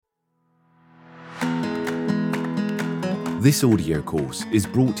This audio course is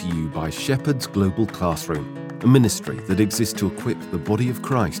brought to you by Shepherd's Global Classroom, a ministry that exists to equip the body of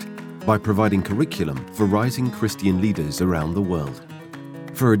Christ by providing curriculum for rising Christian leaders around the world.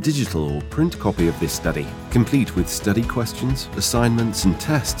 For a digital or print copy of this study, complete with study questions, assignments and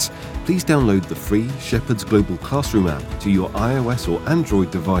tests, please download the free Shepherd's Global Classroom app to your iOS or Android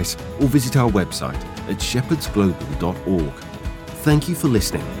device or visit our website at shepherdsglobal.org. Thank you for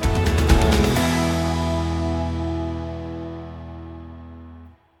listening.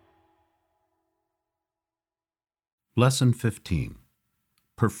 Lesson 15.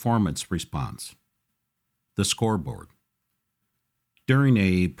 Performance Response. The scoreboard. During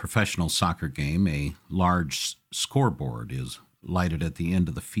a professional soccer game, a large scoreboard is lighted at the end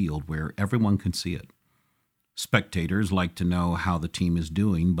of the field where everyone can see it. Spectators like to know how the team is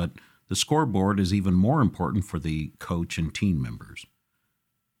doing, but the scoreboard is even more important for the coach and team members.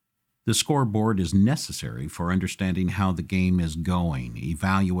 The scoreboard is necessary for understanding how the game is going,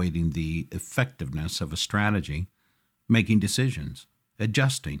 evaluating the effectiveness of a strategy, making decisions,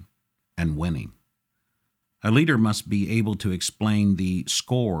 adjusting, and winning. A leader must be able to explain the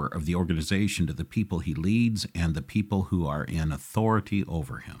score of the organization to the people he leads and the people who are in authority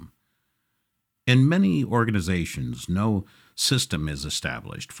over him. In many organizations, no system is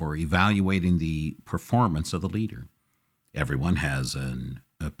established for evaluating the performance of the leader. Everyone has an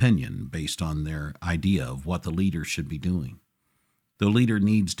opinion based on their idea of what the leader should be doing. The leader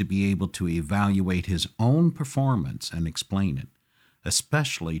needs to be able to evaluate his own performance and explain it,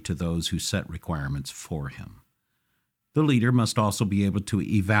 especially to those who set requirements for him. The leader must also be able to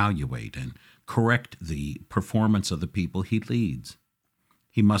evaluate and correct the performance of the people he leads.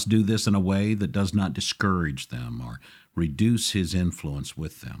 He must do this in a way that does not discourage them or reduce his influence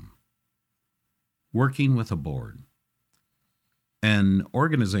with them. Working with a board. An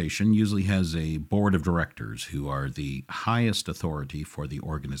organization usually has a board of directors who are the highest authority for the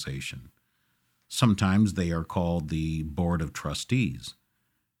organization. Sometimes they are called the board of trustees.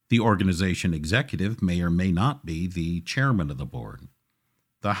 The organization executive may or may not be the chairman of the board.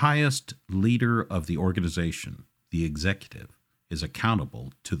 The highest leader of the organization, the executive, is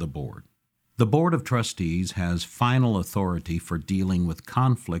accountable to the board. The board of trustees has final authority for dealing with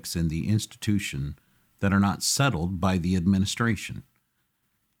conflicts in the institution that are not settled by the administration.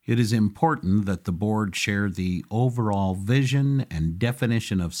 It is important that the board share the overall vision and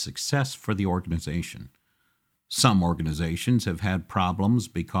definition of success for the organization. Some organizations have had problems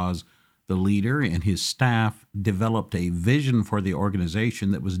because the leader and his staff developed a vision for the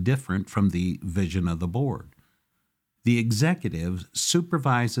organization that was different from the vision of the board. The executive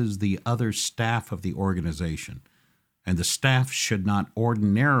supervises the other staff of the organization, and the staff should not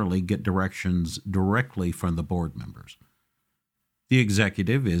ordinarily get directions directly from the board members. The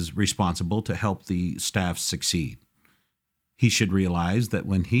executive is responsible to help the staff succeed. He should realize that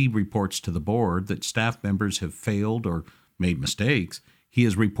when he reports to the board that staff members have failed or made mistakes, he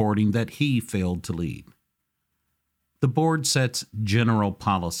is reporting that he failed to lead. The board sets general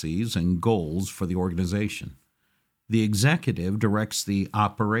policies and goals for the organization. The executive directs the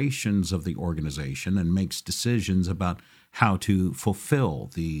operations of the organization and makes decisions about how to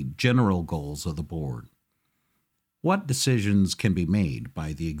fulfill the general goals of the board. What decisions can be made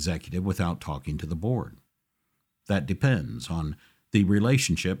by the executive without talking to the board? That depends on the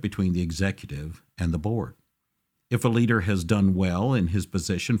relationship between the executive and the board. If a leader has done well in his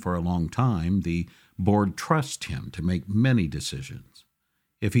position for a long time, the board trusts him to make many decisions.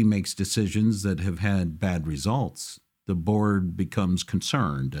 If he makes decisions that have had bad results, the board becomes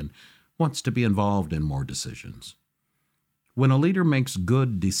concerned and wants to be involved in more decisions. When a leader makes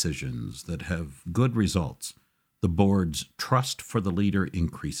good decisions that have good results, the board's trust for the leader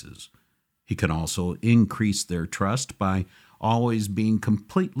increases. He can also increase their trust by always being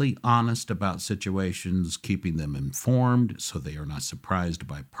completely honest about situations, keeping them informed so they are not surprised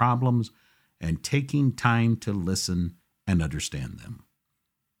by problems, and taking time to listen and understand them.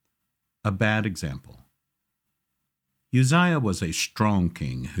 A bad example. Uzziah was a strong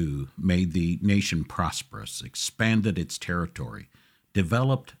king who made the nation prosperous, expanded its territory,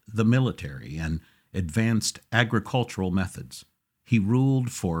 developed the military, and advanced agricultural methods. He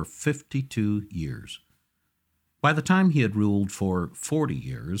ruled for 52 years. By the time he had ruled for 40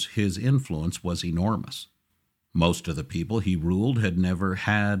 years, his influence was enormous. Most of the people he ruled had never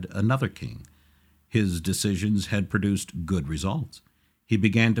had another king. His decisions had produced good results. He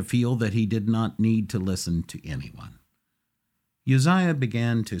began to feel that he did not need to listen to anyone. Uzziah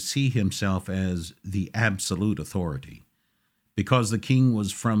began to see himself as the absolute authority. Because the king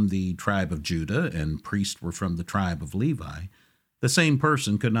was from the tribe of Judah and priests were from the tribe of Levi, the same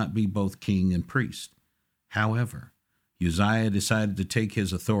person could not be both king and priest. However, Uzziah decided to take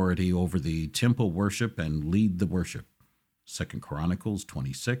his authority over the temple worship and lead the worship. 2 Chronicles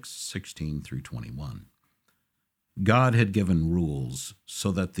 26:16 through 21. God had given rules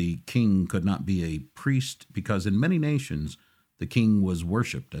so that the king could not be a priest because in many nations the king was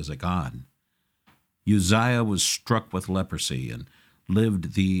worshipped as a god. Uzziah was struck with leprosy and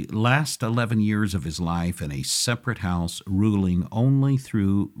lived the last 11 years of his life in a separate house, ruling only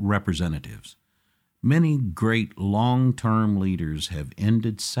through representatives. Many great long-term leaders have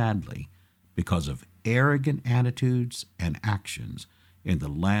ended sadly because of arrogant attitudes and actions in the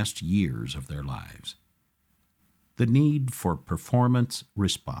last years of their lives. The need for performance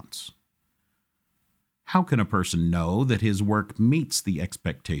response. How can a person know that his work meets the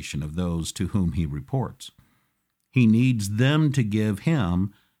expectation of those to whom he reports? He needs them to give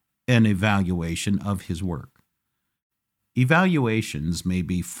him an evaluation of his work. Evaluations may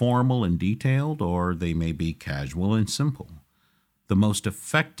be formal and detailed, or they may be casual and simple. The most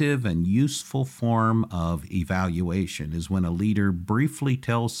effective and useful form of evaluation is when a leader briefly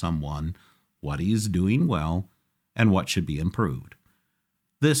tells someone what he is doing well and what should be improved.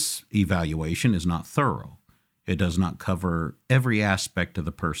 This evaluation is not thorough. It does not cover every aspect of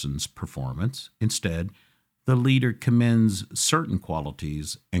the person's performance. Instead, the leader commends certain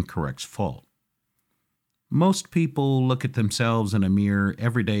qualities and corrects fault. Most people look at themselves in a mirror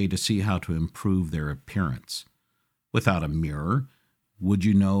every day to see how to improve their appearance. Without a mirror, would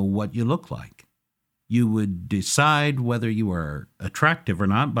you know what you look like? You would decide whether you are attractive or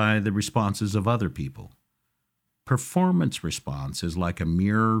not by the responses of other people. Performance response is like a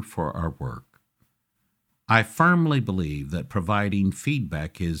mirror for our work. I firmly believe that providing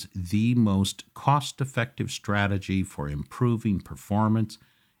feedback is the most cost-effective strategy for improving performance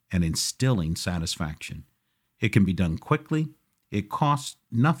and instilling satisfaction. It can be done quickly, it costs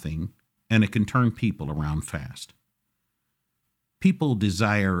nothing, and it can turn people around fast. People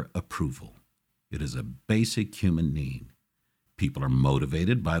desire approval. It is a basic human need. People are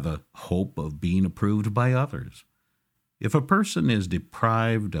motivated by the hope of being approved by others. If a person is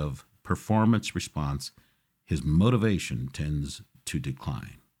deprived of performance response, his motivation tends to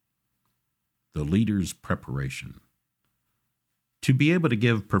decline. The leader's preparation. To be able to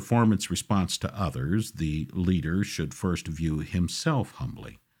give performance response to others, the leader should first view himself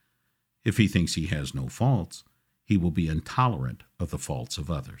humbly. If he thinks he has no faults, he will be intolerant of the faults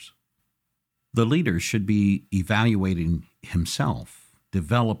of others. The leader should be evaluating himself,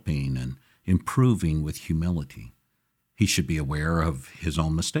 developing and improving with humility. He should be aware of his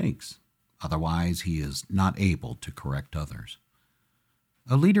own mistakes. Otherwise, he is not able to correct others.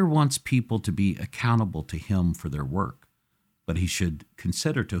 A leader wants people to be accountable to him for their work, but he should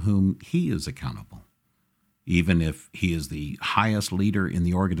consider to whom he is accountable. Even if he is the highest leader in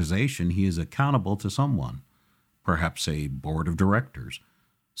the organization, he is accountable to someone, perhaps a board of directors,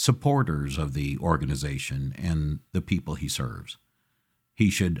 supporters of the organization, and the people he serves. He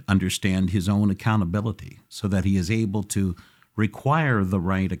should understand his own accountability so that he is able to require the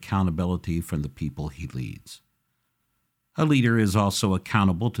right accountability from the people he leads. A leader is also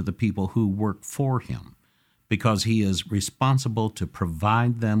accountable to the people who work for him because he is responsible to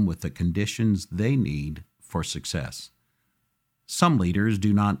provide them with the conditions they need for success. Some leaders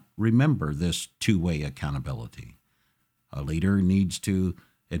do not remember this two-way accountability. A leader needs to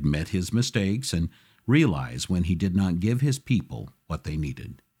admit his mistakes and realize when he did not give his people what they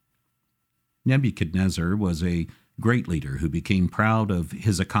needed. Nebuchadnezzar was a great leader who became proud of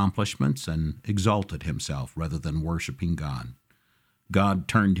his accomplishments and exalted himself rather than worshiping God. God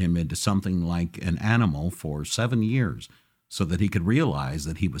turned him into something like an animal for 7 years so that he could realize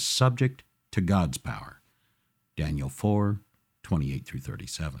that he was subject to God's power. Daniel 4:28 through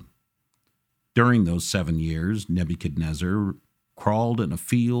 37. During those 7 years, Nebuchadnezzar crawled in a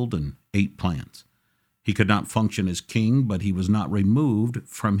field and ate plants. He could not function as king, but he was not removed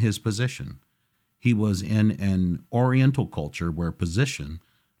from his position. He was in an Oriental culture where position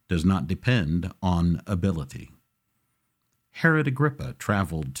does not depend on ability. Herod Agrippa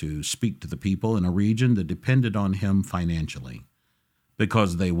traveled to speak to the people in a region that depended on him financially.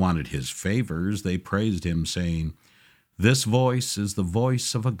 Because they wanted his favors, they praised him, saying, "This voice is the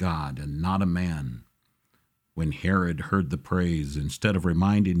voice of a God and not a man." When Herod heard the praise, instead of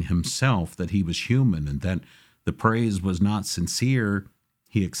reminding himself that he was human and that the praise was not sincere,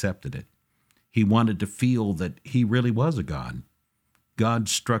 he accepted it. He wanted to feel that he really was a god. God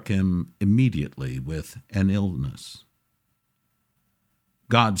struck him immediately with an illness.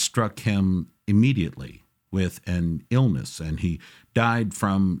 God struck him immediately with an illness, and he died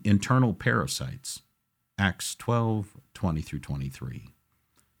from internal parasites. Acts 12:20 through 23.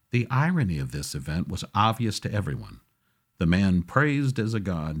 The irony of this event was obvious to everyone. The man praised as a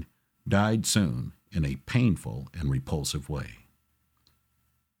god died soon in a painful and repulsive way.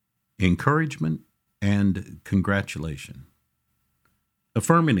 Encouragement and congratulation.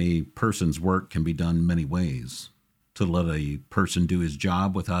 Affirming a person's work can be done many ways. To let a person do his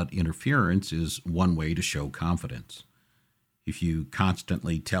job without interference is one way to show confidence. If you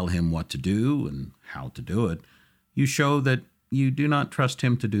constantly tell him what to do and how to do it, you show that you do not trust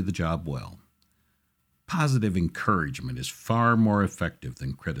him to do the job well. Positive encouragement is far more effective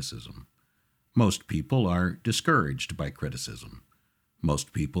than criticism. Most people are discouraged by criticism.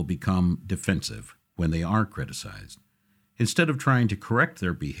 Most people become defensive when they are criticized. Instead of trying to correct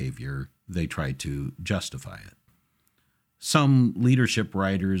their behavior, they try to justify it. Some leadership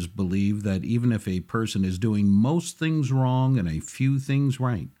writers believe that even if a person is doing most things wrong and a few things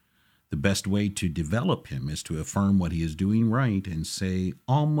right, the best way to develop him is to affirm what he is doing right and say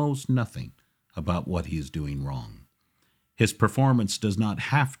almost nothing about what he is doing wrong. His performance does not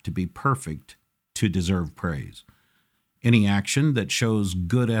have to be perfect to deserve praise. Any action that shows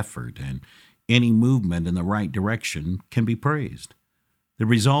good effort and any movement in the right direction can be praised. The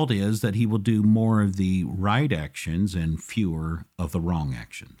result is that he will do more of the right actions and fewer of the wrong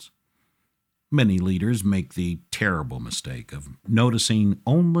actions. Many leaders make the terrible mistake of noticing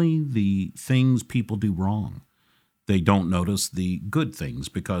only the things people do wrong. They don't notice the good things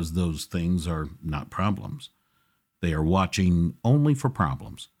because those things are not problems. They are watching only for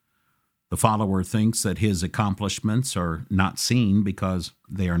problems. The follower thinks that his accomplishments are not seen because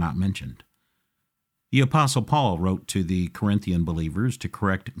they are not mentioned. The Apostle Paul wrote to the Corinthian believers to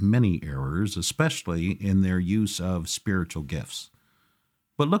correct many errors, especially in their use of spiritual gifts.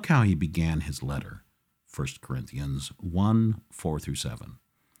 But look how he began his letter, 1 Corinthians 1, 4-7.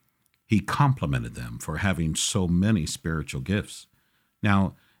 He complimented them for having so many spiritual gifts.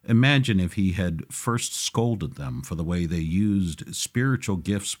 Now, imagine if he had first scolded them for the way they used spiritual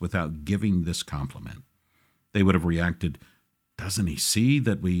gifts without giving this compliment. They would have reacted, "Doesn't he see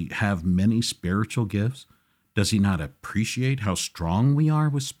that we have many spiritual gifts? Does he not appreciate how strong we are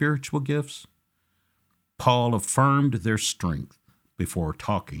with spiritual gifts?" Paul affirmed their strength before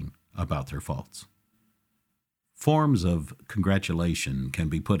talking about their faults. Forms of congratulation can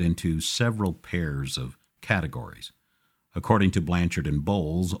be put into several pairs of categories. According to Blanchard and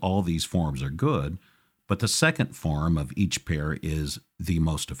Bowles, all these forms are good, but the second form of each pair is the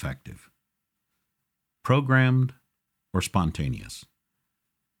most effective. Programmed or spontaneous.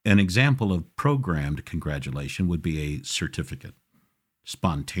 An example of programmed congratulation would be a certificate.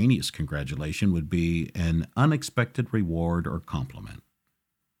 Spontaneous congratulation would be an unexpected reward or compliment.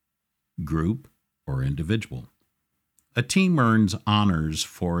 Group or individual. A team earns honors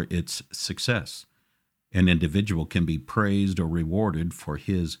for its success. An individual can be praised or rewarded for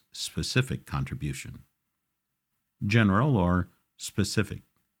his specific contribution. General or specific.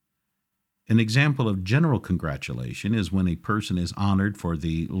 An example of general congratulation is when a person is honored for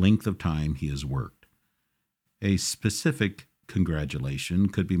the length of time he has worked. A specific congratulation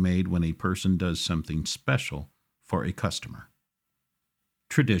could be made when a person does something special for a customer.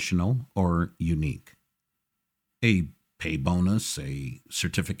 Traditional or unique. A pay bonus, a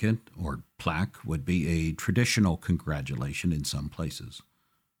certificate, or plaque would be a traditional congratulation in some places.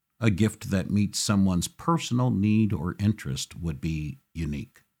 A gift that meets someone's personal need or interest would be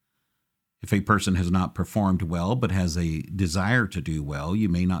unique. If a person has not performed well but has a desire to do well, you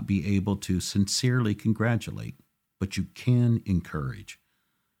may not be able to sincerely congratulate, but you can encourage.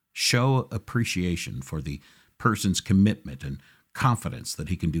 Show appreciation for the person's commitment and confidence that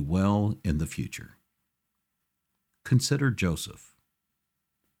he can do well in the future. Consider Joseph.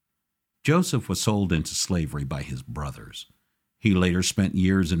 Joseph was sold into slavery by his brothers. He later spent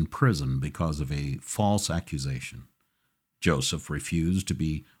years in prison because of a false accusation. Joseph refused to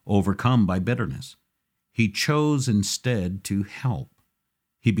be overcome by bitterness. He chose instead to help.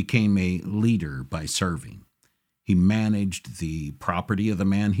 He became a leader by serving. He managed the property of the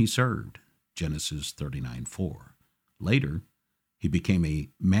man he served, Genesis 39:4. Later, he became a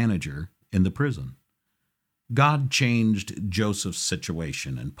manager in the prison. God changed Joseph's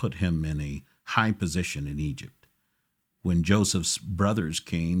situation and put him in a high position in Egypt. When Joseph's brothers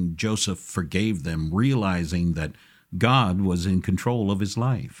came, Joseph forgave them, realizing that God was in control of his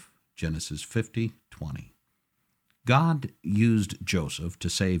life, Genesis 50:20. God used Joseph to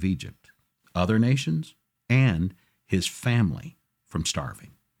save Egypt, other nations, and his family from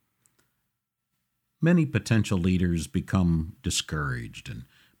starving. Many potential leaders become discouraged and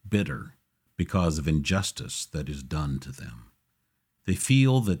bitter because of injustice that is done to them. They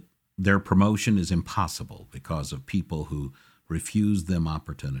feel that their promotion is impossible because of people who refuse them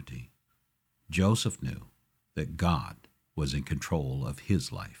opportunity. Joseph knew that God was in control of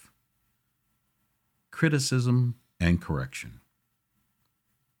his life. Criticism and correction.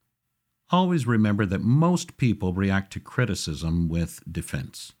 Always remember that most people react to criticism with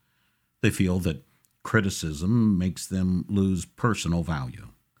defense. They feel that criticism makes them lose personal value.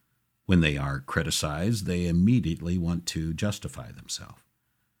 When they are criticized, they immediately want to justify themselves.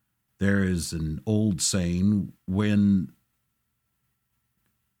 There is an old saying, when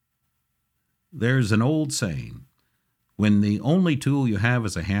the only tool you have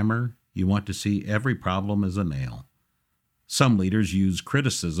is a hammer, you want to see every problem as a nail. Some leaders use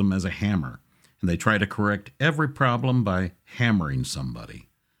criticism as a hammer, and they try to correct every problem by hammering somebody.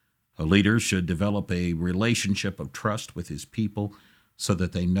 A leader should develop a relationship of trust with his people so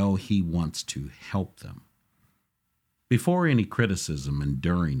that they know he wants to help them. Before any criticism and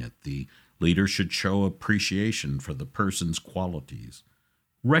during it, the leader should show appreciation for the person's qualities,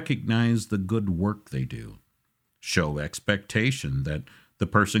 recognize the good work they do, show expectation that the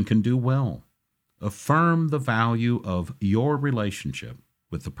person can do well, affirm the value of your relationship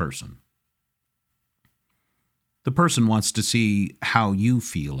with the person. The person wants to see how you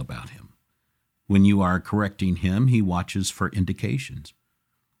feel about him. When you are correcting him, he watches for indications.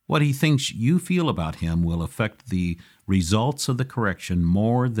 What he thinks you feel about him will affect the results of the correction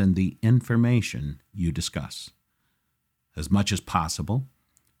more than the information you discuss. As much as possible,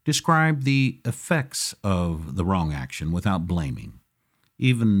 describe the effects of the wrong action without blaming,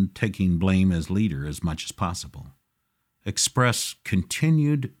 even taking blame as leader as much as possible. Express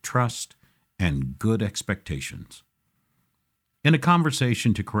continued trust and good expectations. In a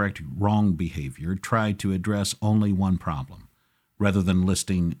conversation to correct wrong behavior, try to address only one problem, rather than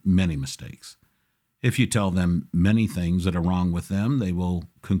listing many mistakes. If you tell them many things that are wrong with them, they will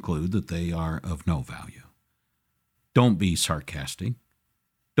conclude that they are of no value. Don't be sarcastic.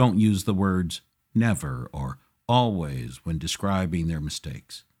 Don't use the words never or always when describing their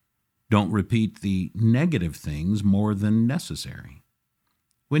mistakes. Don't repeat the negative things more than necessary.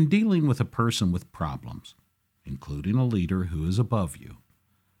 When dealing with a person with problems, including a leader who is above you,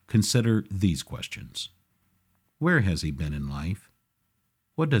 consider these questions. Where has he been in life?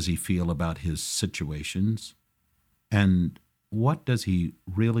 What does he feel about his situations? And what does he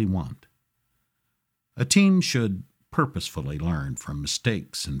really want? A team should purposefully learn from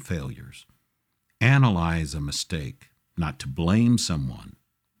mistakes and failures. Analyze a mistake, not to blame someone,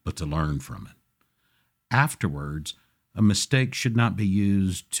 but to learn from it. Afterwards, a mistake should not be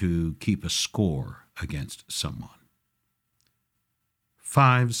used to keep a score against someone.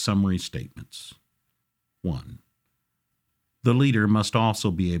 5 summary statements. 1. The leader must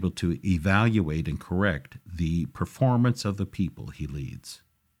also be able to evaluate and correct the performance of the people he leads.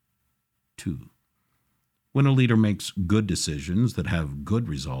 2. When a leader makes good decisions that have good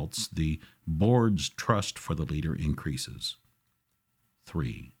results, the board's trust for the leader increases.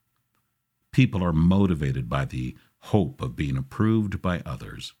 3. People are motivated by the hope of being approved by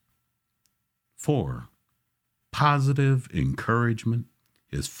others. 4. Positive encouragement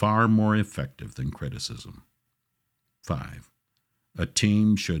is far more effective than criticism. 5. A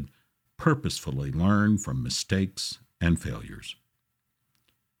team should purposefully learn from mistakes and failures.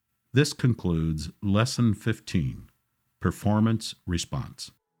 This concludes Lesson 15, Performance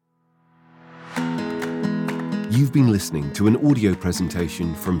Response. You've been listening to an audio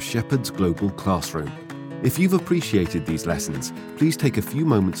presentation from Shepherd's Global Classroom. If you've appreciated these lessons, please take a few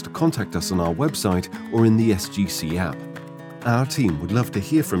moments to contact us on our website or in the SGC app. Our team would love to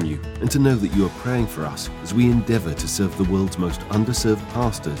hear from you and to know that you are praying for us as we endeavour to serve the world's most underserved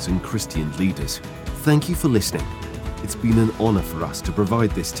pastors and Christian leaders. Thank you for listening. It's been an honour for us to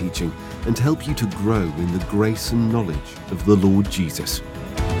provide this teaching and to help you to grow in the grace and knowledge of the Lord Jesus.